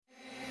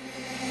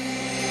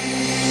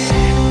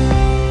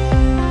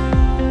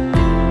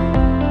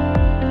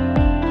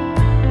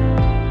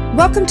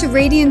Welcome to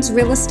Radian's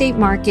Real Estate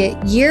Market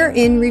Year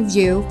in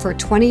Review for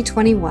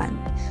 2021.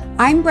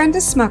 I'm Brenda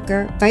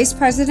Smucker, Vice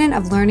President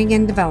of Learning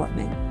and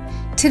Development.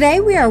 Today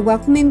we are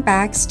welcoming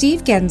back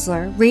Steve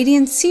Gensler,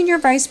 Radian's Senior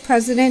Vice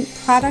President,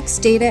 Products,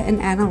 Data,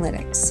 and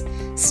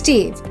Analytics.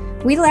 Steve,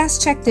 we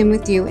last checked in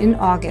with you in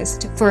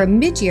August for a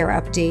mid-year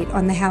update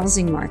on the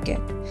housing market.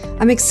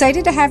 I'm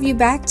excited to have you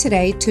back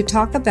today to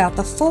talk about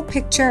the full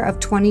picture of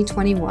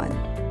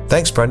 2021.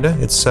 Thanks, Brenda.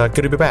 It's good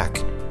to be back.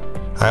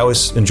 I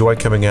always enjoy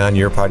coming on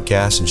your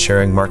podcast and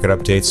sharing market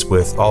updates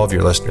with all of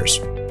your listeners.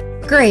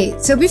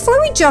 Great. So before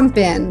we jump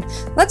in,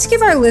 let's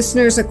give our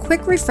listeners a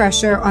quick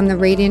refresher on the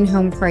Radian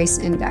Home Price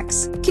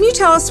Index. Can you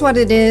tell us what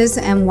it is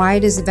and why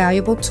it is a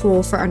valuable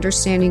tool for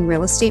understanding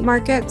real estate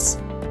markets?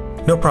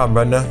 No problem,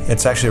 Brenda.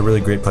 It's actually a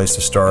really great place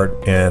to start,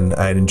 and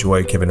I'd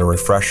enjoy giving a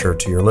refresher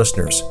to your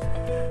listeners.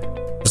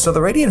 So the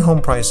Radian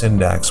Home Price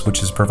Index,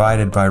 which is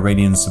provided by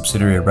Radian's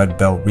subsidiary Red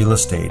Belt Real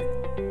Estate,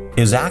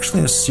 is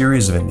actually a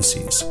series of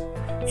indices,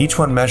 each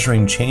one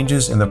measuring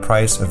changes in the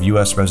price of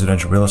U.S.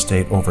 residential real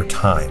estate over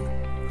time.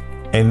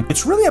 And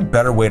it's really a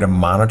better way to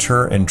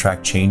monitor and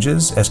track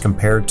changes as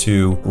compared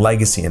to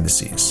legacy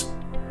indices.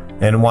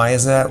 And why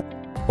is that?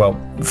 Well,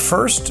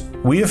 first,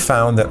 we have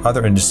found that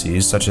other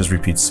indices, such as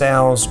repeat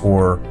sales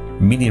or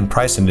median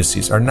price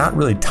indices, are not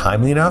really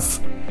timely enough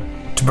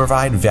to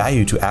provide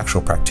value to actual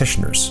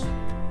practitioners.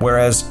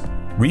 Whereas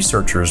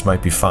researchers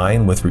might be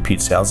fine with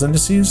repeat sales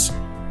indices,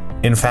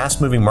 in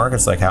fast-moving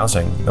markets like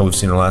housing that we've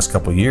seen in the last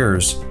couple of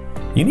years,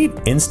 you need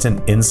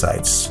instant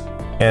insights.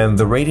 And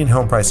the Radian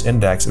Home Price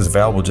Index is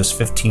available just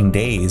 15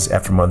 days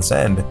after month's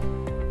end,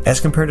 as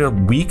compared to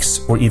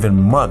weeks or even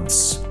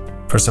months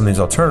for some of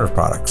these alternative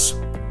products.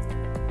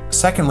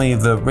 Secondly,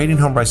 the Radian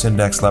Home Price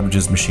Index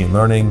leverages machine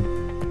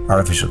learning,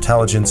 artificial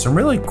intelligence, and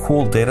really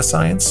cool data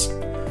science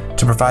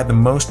to provide the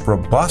most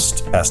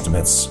robust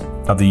estimates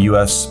of the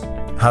U.S.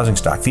 housing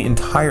stock, the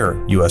entire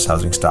U.S.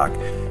 housing stock.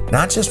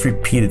 Not just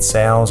repeated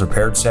sales or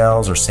paired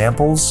sales or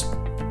samples,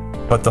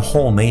 but the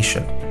whole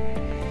nation.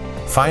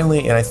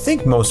 Finally, and I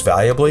think most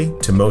valuably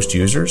to most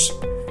users,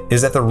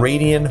 is that the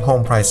Radian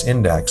Home Price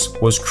Index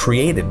was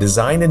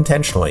designed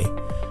intentionally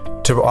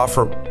to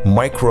offer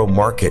micro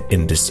market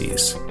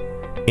indices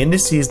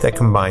that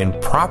combine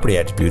property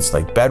attributes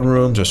like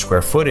bedrooms or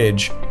square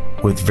footage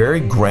with very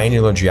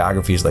granular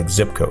geographies like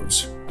zip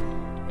codes.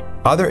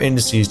 Other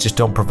indices just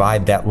don't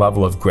provide that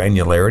level of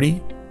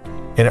granularity,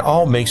 and it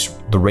all makes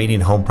the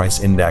Radian Home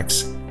Price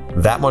Index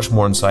that much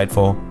more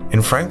insightful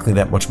and frankly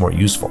that much more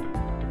useful.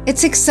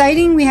 It's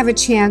exciting we have a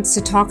chance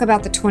to talk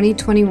about the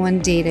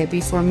 2021 data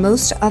before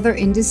most other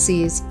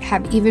indices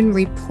have even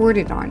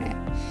reported on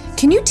it.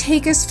 Can you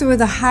take us through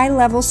the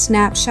high-level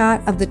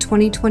snapshot of the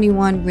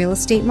 2021 real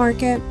estate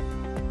market?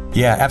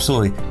 Yeah,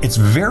 absolutely. It's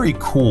very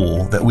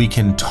cool that we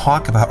can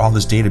talk about all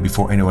this data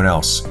before anyone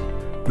else.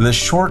 The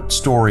short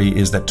story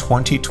is that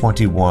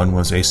 2021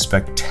 was a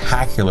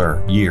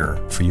spectacular year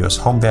for U.S.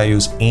 home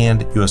values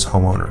and U.S.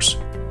 homeowners.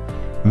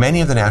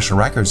 Many of the national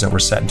records that were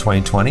set in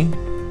 2020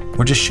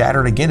 were just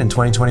shattered again in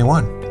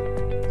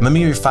 2021. Let me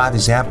give you 5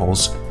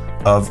 examples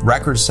of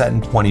records set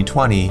in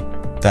 2020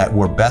 that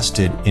were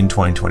bested in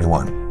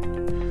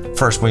 2021.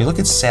 First, when you look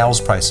at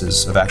sales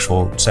prices of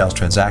actual sales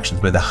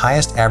transactions, we had the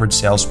highest average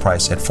sales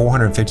price at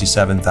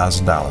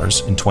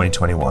 $457,000 in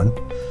 2021,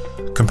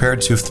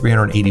 compared to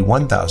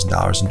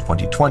 $381,000 in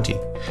 2020.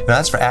 Now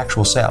that's for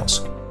actual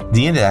sales.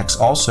 The index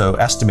also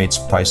estimates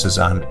prices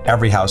on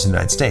every house in the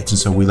United States, and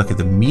so we look at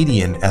the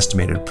median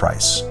estimated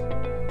price.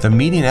 The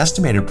median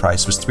estimated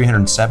price was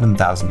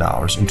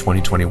 $307,000 in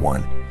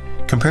 2021,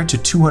 compared to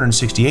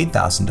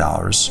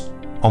 $268,000,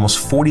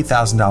 almost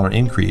 $40,000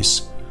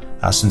 increase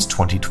since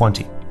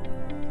 2020.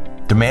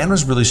 Demand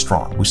was really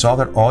strong. We saw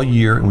that all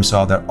year, and we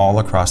saw that all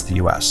across the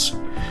U.S.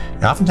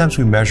 And oftentimes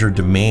we measure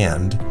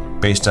demand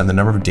based on the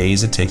number of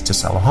days it takes to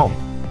sell a home.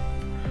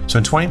 So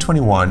in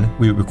 2021,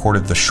 we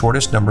recorded the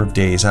shortest number of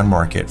days on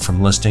market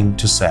from listing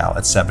to sale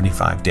at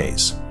 75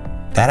 days.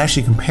 That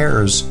actually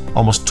compares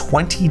almost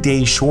 20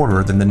 days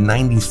shorter than the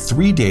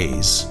 93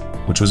 days,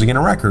 which was again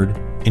a record,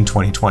 in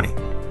 2020.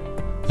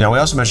 Now we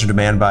also measure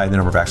demand by the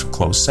number of actual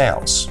closed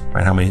sales,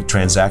 right? How many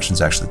transactions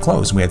actually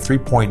closed. And we had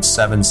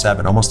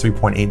 3.77, almost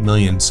 3.8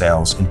 million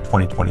sales in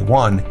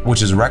 2021,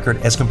 which is a record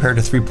as compared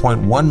to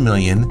 3.1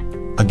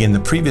 million, again, the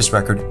previous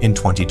record in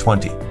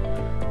 2020.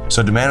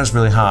 So demand was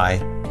really high,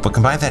 but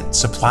combined with that,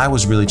 supply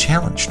was really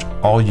challenged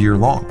all year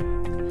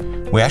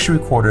long. We actually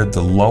recorded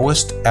the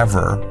lowest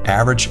ever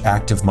average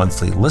active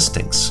monthly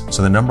listings.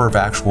 So the number of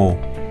actual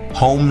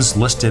homes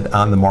listed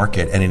on the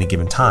market at any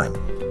given time.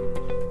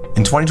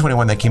 In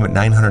 2021, that came at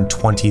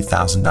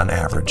 920,000 on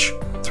average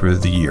through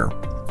the year,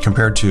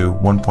 compared to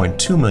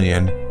 1.2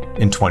 million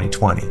in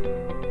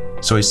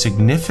 2020. So a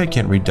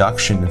significant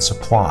reduction in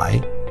supply,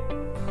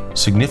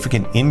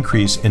 significant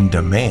increase in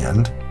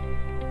demand,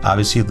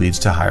 obviously leads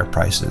to higher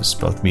prices,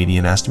 both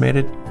median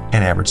estimated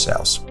and average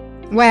sales.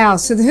 Wow,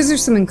 so those are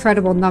some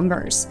incredible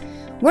numbers.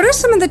 What are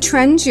some of the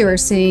trends you're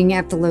seeing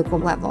at the local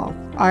level?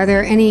 Are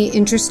there any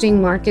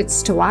interesting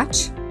markets to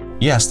watch?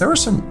 Yes, there were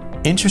some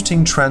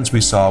interesting trends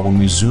we saw when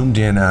we zoomed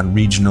in on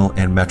regional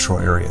and metro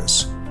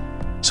areas.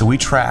 So we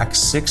track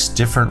 6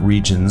 different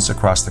regions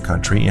across the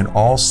country, and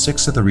all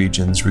 6 of the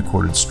regions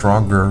recorded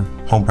stronger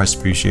home price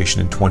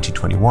appreciation in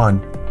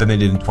 2021 than they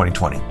did in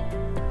 2020.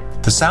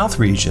 The South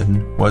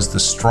region was the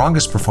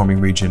strongest performing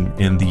region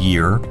in the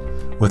year,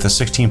 with a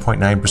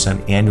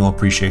 16.9% annual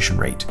appreciation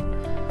rate.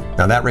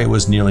 Now that rate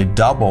was nearly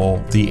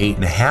double the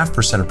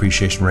 8.5%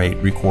 appreciation rate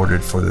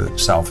recorded for the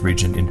South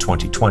region in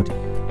 2020.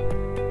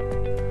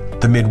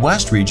 The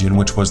Midwest region,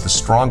 which was the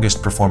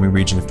strongest performing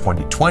region of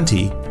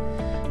 2020,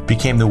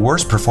 became the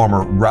worst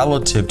performer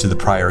relative to the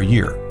prior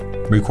year,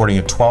 recording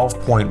a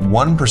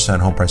 12.1%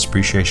 home price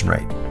appreciation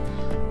rate.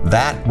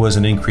 That was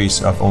an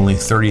increase of only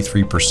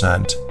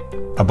 33%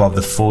 above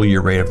the full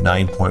year rate of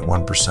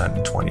 9.1%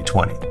 in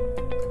 2020.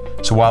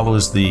 So while it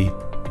was the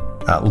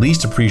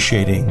least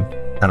appreciating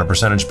on a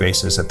percentage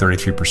basis at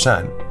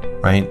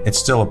 33%, right, it's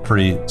still a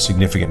pretty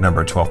significant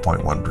number,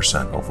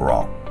 12.1%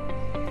 overall.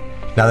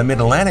 Now, the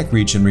Mid-Atlantic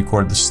region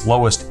recorded the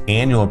slowest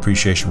annual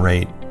appreciation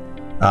rate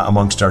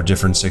amongst our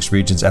different 6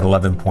 regions at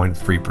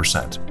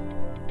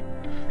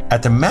 11.3%.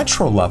 At the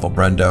metro level,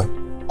 Brenda,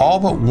 all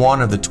but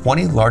one of the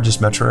 20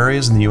 largest metro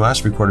areas in the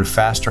U.S. recorded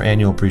faster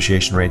annual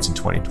appreciation rates in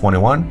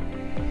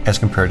 2021 as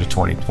compared to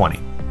 2020.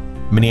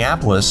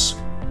 Minneapolis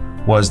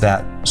was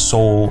that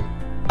sole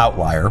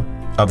outlier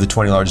of the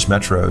 20 largest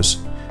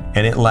metros,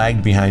 and it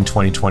lagged behind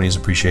 2020's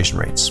appreciation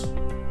rates.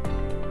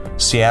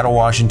 Seattle,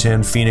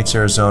 Washington, Phoenix,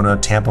 Arizona,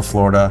 Tampa,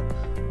 Florida,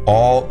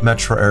 all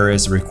metro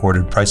areas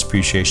recorded price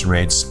appreciation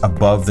rates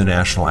above the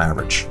national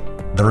average.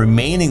 The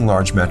remaining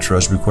large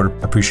metros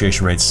recorded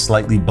appreciation rates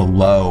slightly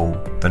below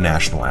the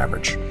national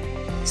average.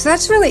 So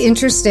that's really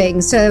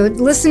interesting. So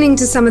listening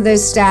to some of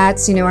those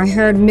stats, I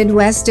heard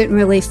Midwest didn't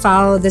really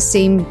follow the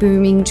same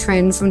booming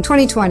trend from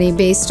 2020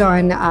 based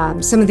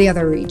on some of the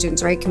other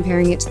regions, right?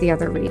 Comparing it to the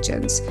other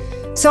regions.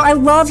 So I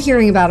love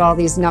hearing about all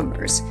these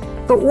numbers.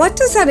 But what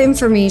does that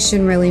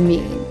information really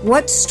mean?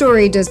 What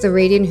story does the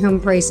Radian Home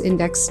Price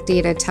Index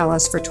data tell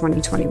us for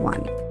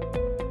 2021?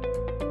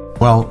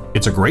 Well,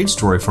 it's a great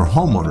story for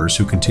homeowners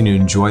who continue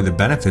to enjoy the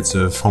benefits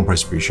of home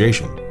price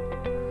appreciation.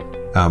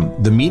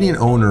 The median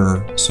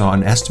owner saw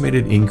an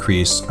estimated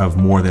increase of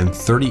more than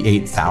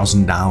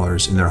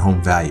 $38,000 in their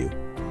home value.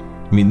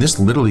 I mean, this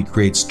literally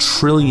creates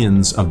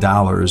trillions of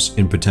dollars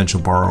in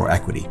potential borrower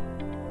equity.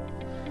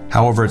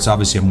 However, it's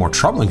obviously a more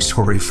troubling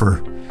story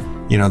for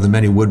the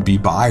many would-be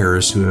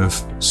buyers who have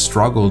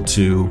struggled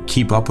to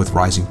keep up with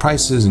rising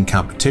prices and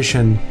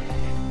competition.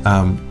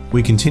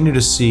 We continue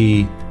to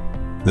see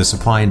the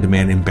supply and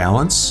demand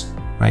imbalance,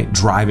 right,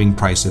 driving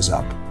prices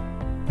up.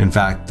 In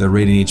fact, the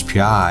Radian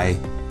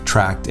HPI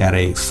tracked at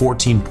a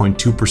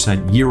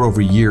 14.2%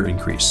 year-over-year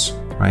increase,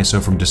 right? So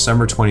from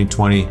December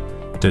 2020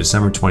 to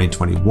December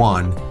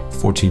 2021,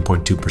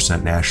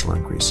 14.2% national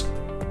increase.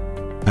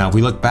 Now, if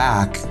we look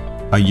back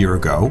a year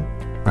ago,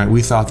 right,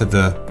 we thought that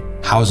the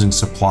housing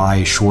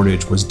supply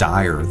shortage was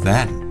dire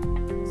then.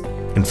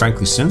 And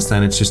frankly, since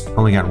then, it's just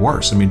only gotten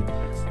worse. I mean,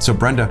 so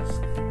Brenda,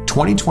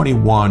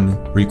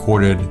 2021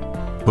 recorded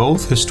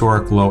both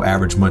historic low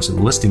average monthly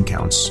listing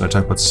counts. So I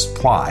talk about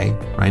supply,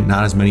 right?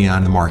 Not as many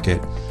on the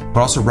market,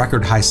 but also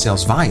record high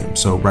sales volume,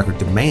 so record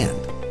demand.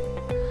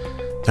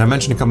 And I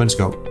mentioned a couple minutes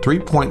ago,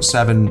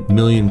 3.7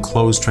 million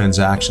closed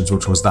transactions,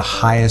 which was the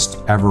highest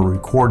ever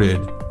recorded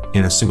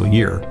in a single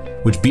year,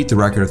 which beat the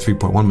record of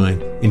 3.1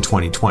 million in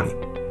 2020.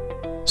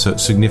 So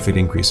significant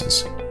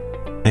increases.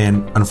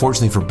 And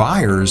unfortunately for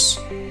buyers,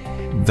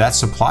 that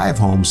supply of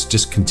homes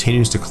just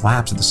continues to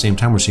collapse at the same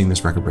time we're seeing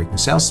this record-breaking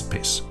sales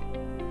pace.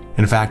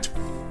 In fact,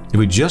 if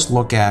we just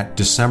look at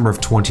December of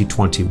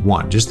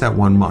 2021, just that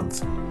 1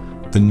 month,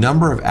 the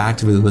number of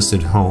actively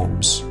listed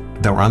homes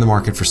that were on the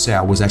market for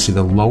sale was actually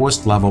the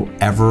lowest level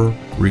ever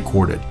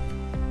recorded.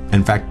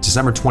 In fact,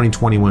 December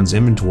 2021's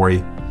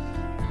inventory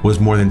was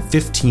more than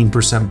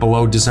 15%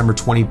 below December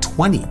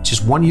 2020,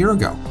 just 1 year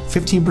ago,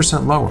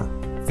 15% lower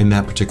in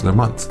that particular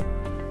month.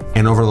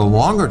 And over the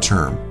longer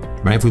term,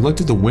 right, if we looked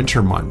at the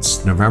winter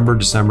months, November,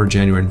 December,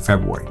 January, and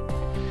February,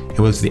 and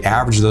we looked at the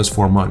average of those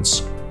 4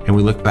 months, and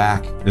we look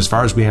back, as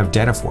far as we have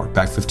data for,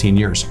 back 15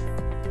 years,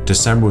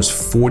 December was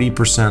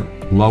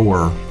 40%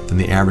 lower than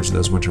the average of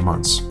those winter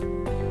months.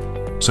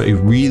 So a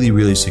really,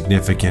 really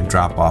significant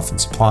drop off in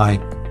supply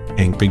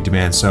and big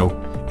demand. So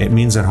it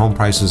means that home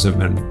prices have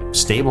been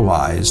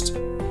stabilized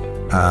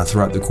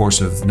throughout the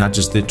course of not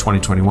just the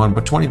 2021,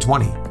 but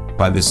 2020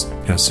 by this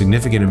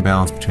significant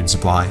imbalance between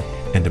supply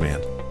and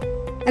demand.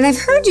 And I've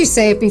heard you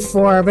say it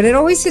before, but it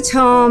always hits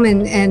home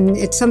and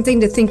it's something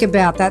to think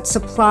about, that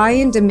supply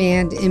and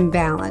demand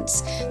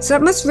imbalance. So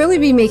it must really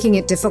be making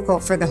it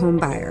difficult for the home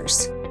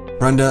buyers.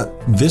 Brenda,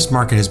 this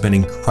market has been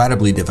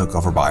incredibly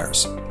difficult for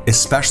buyers,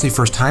 especially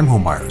first-time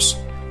home buyers.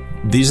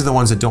 These are the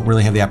ones that don't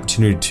really have the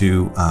opportunity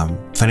to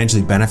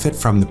financially benefit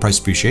from the price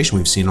appreciation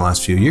we've seen in the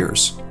last few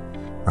years,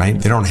 right?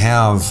 They don't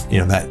have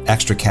that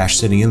extra cash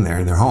sitting in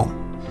their home.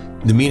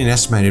 The median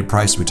estimated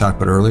price we talked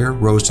about earlier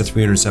rose to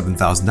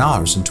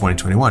 $307,000 in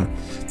 2021.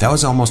 That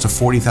was almost a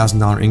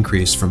 $40,000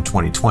 increase from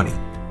 2020,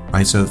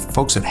 right? So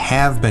folks that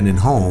have been in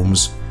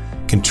homes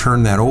can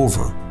turn that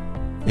over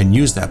and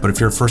use that. But if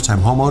you're a first-time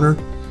homeowner,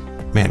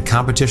 man,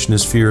 competition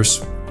is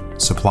fierce,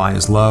 supply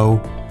is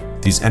low,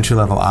 these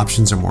entry-level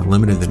options are more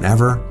limited than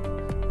ever.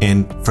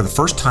 And for the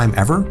first time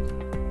ever,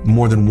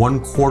 more than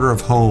 1/4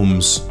 of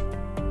homes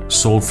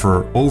sold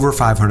for over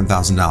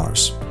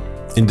 $500,000.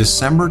 In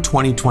December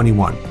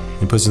 2021, let me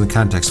put this in the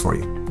context for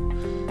you,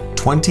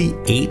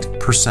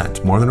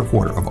 28%, more than a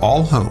quarter, of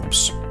all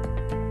homes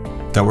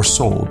that were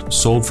sold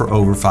for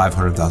over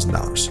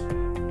 $500,000.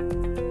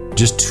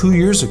 Just 2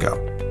 years ago,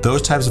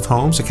 those types of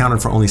homes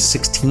accounted for only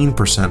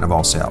 16% of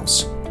all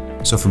sales.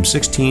 So from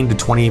 16 to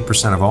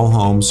 28% of all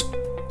homes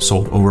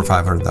sold over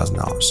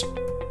 $500,000.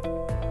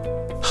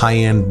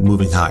 High-end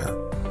moving higher.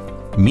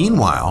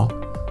 Meanwhile,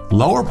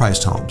 lower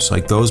priced homes,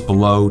 like those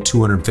below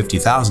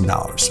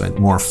 $250,000, right,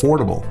 more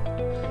affordable,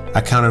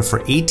 accounted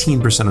for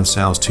 18% of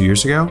sales 2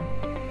 years ago,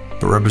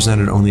 but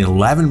represented only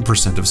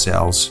 11% of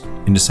sales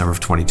in December of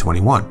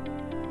 2021.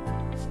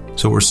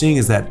 So what we're seeing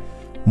is that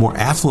more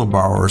affluent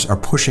borrowers are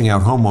pushing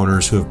out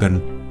homeowners who have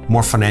been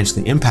more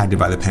financially impacted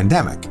by the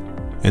pandemic.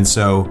 And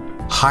so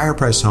higher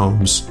priced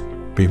homes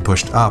being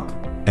pushed up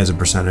as a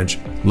percentage,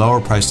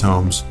 lower priced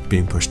homes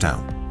being pushed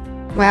down.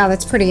 Wow,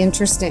 that's pretty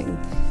interesting.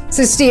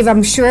 So Steve,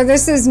 I'm sure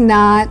this is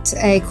not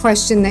a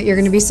question that you're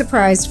going to be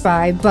surprised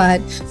by, but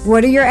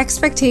what are your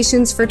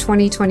expectations for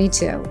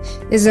 2022?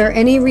 Is there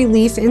any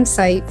relief in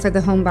sight for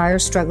the home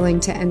buyers struggling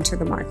to enter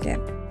the market?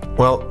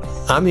 Well,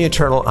 I'm the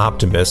eternal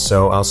optimist,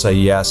 so I'll say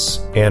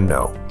yes and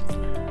no.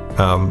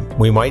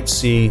 We might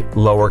see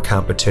lower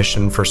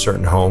competition for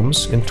certain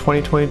homes in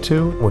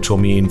 2022, which will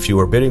mean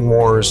fewer bidding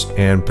wars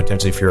and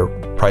potentially fewer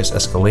price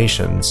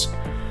escalations.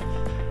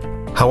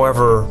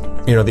 However,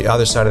 the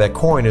other side of that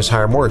coin is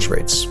higher mortgage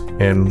rates.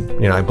 And,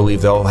 I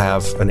believe they'll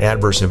have an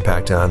adverse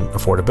impact on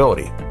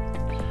affordability.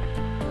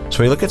 So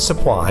when you look at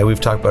supply,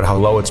 we've talked about how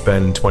low it's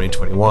been in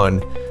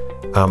 2021.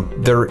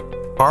 There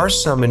are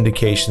some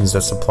indications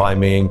that supply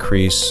may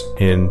increase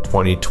in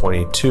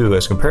 2022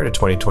 as compared to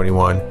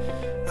 2021.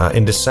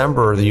 In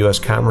December, the U.S.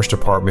 Commerce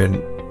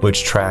Department,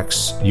 which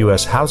tracks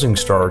U.S. housing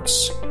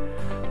starts,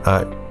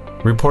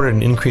 reported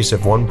an increase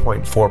of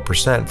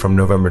 1.4% from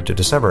November to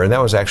December. And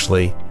that was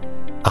actually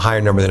a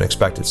higher number than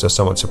expected, so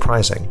somewhat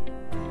surprising.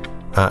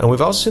 And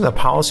we've also seen the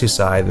policy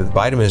side that the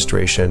Biden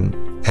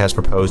administration has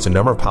proposed a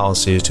number of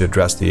policies to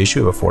address the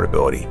issue of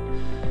affordability.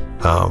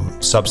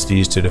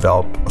 Subsidies to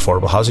develop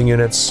affordable housing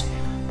units,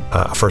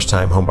 a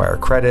first-time homebuyer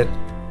credit,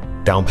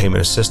 down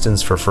payment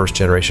assistance for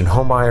first-generation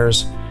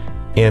homebuyers,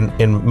 and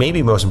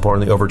maybe most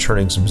importantly,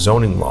 overturning some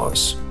zoning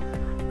laws.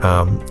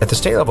 At the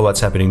state level, that's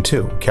happening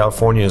too.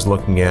 California is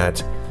looking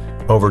at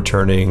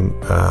overturning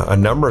a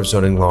number of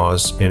zoning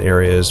laws in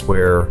areas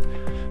where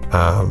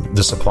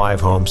the supply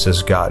of homes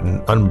has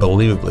gotten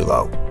unbelievably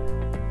low.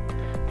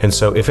 And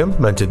so if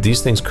implemented,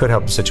 these things could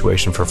help the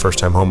situation for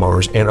first-time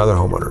homeowners and other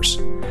homeowners.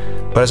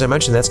 But as I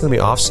mentioned, that's going to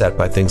be offset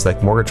by things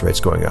like mortgage rates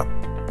going up.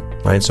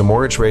 Right? So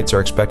mortgage rates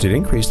are expected to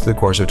increase through the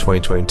course of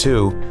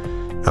 2022,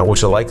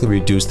 which will likely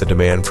reduce the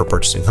demand for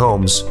purchasing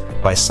homes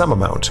by some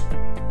amount.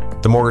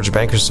 The Mortgage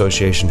Bankers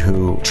Association,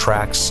 who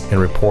tracks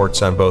and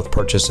reports on both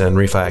purchase and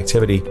refi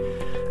activity,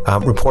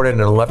 reported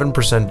an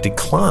 11%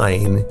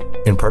 decline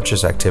in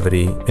purchase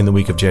activity in the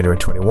week of January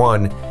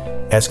 21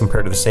 as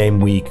compared to the same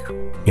week,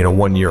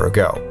 1 year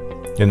ago.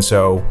 And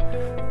so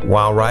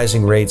while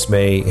rising rates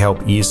may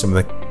help ease some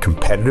of the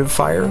competitive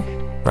fire,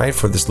 right,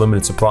 for this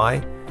limited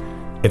supply,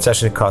 it's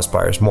actually going to cost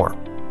buyers more.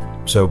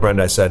 So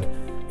Brenda, I said,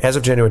 as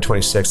of January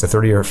 26th, the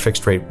 30-year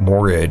fixed rate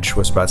mortgage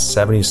was about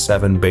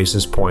 77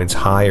 basis points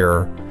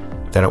higher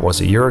than it was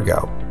a year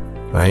ago,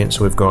 right?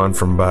 So we've gone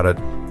from about a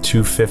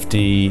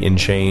 250 and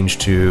change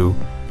to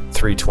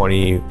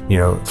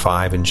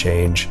 325 and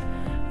change.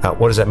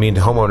 What does that mean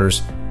to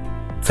homeowners?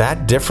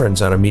 That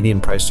difference on a median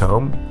priced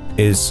home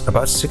is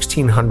about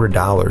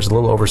 $1,600, a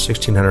little over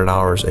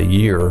 $1,600 a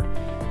year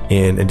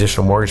in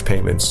additional mortgage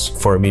payments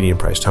for a median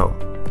priced home.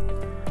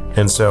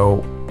 And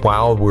so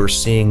while we're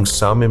seeing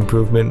some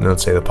improvement in,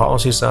 let's say, the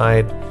policy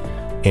side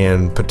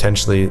and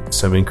potentially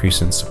some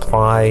increase in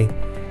supply,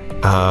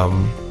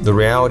 the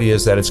reality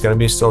is that it's going to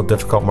be still a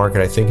difficult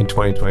market, I think, in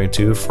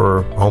 2022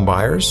 for home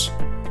buyers.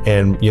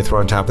 And you throw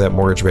on top of that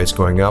mortgage rates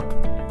going up,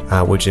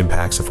 which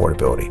impacts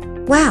affordability.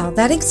 Wow,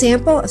 that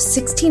example of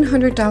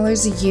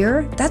 $1,600 a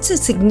year, that's a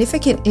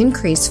significant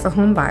increase for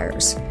home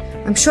buyers.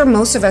 I'm sure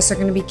most of us are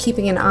going to be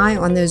keeping an eye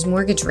on those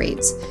mortgage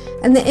rates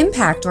and the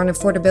impact on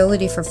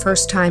affordability for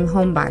first-time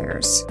home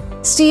buyers.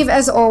 Steve,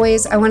 as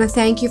always, I want to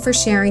thank you for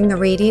sharing the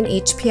Radian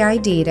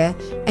HPI data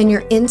and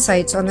your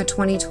insights on the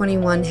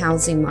 2021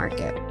 housing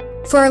market.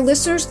 For our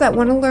listeners that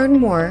want to learn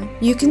more,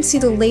 you can see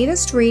the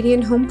latest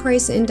Radian Home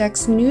Price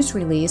Index news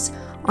release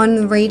on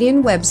the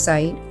Radian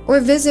website or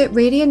visit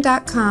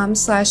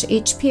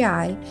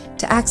radian.com/HPI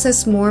to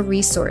access more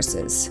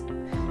resources.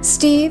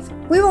 Steve,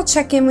 we will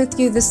check in with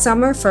you this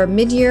summer for a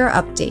mid-year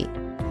update.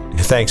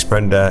 Thanks,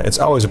 Brenda. It's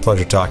always a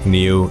pleasure talking to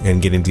you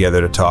and getting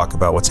together to talk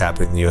about what's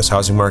happening in the U.S.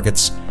 housing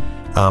markets.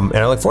 And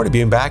I look forward to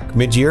being back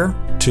mid-year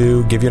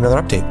to give you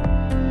another update.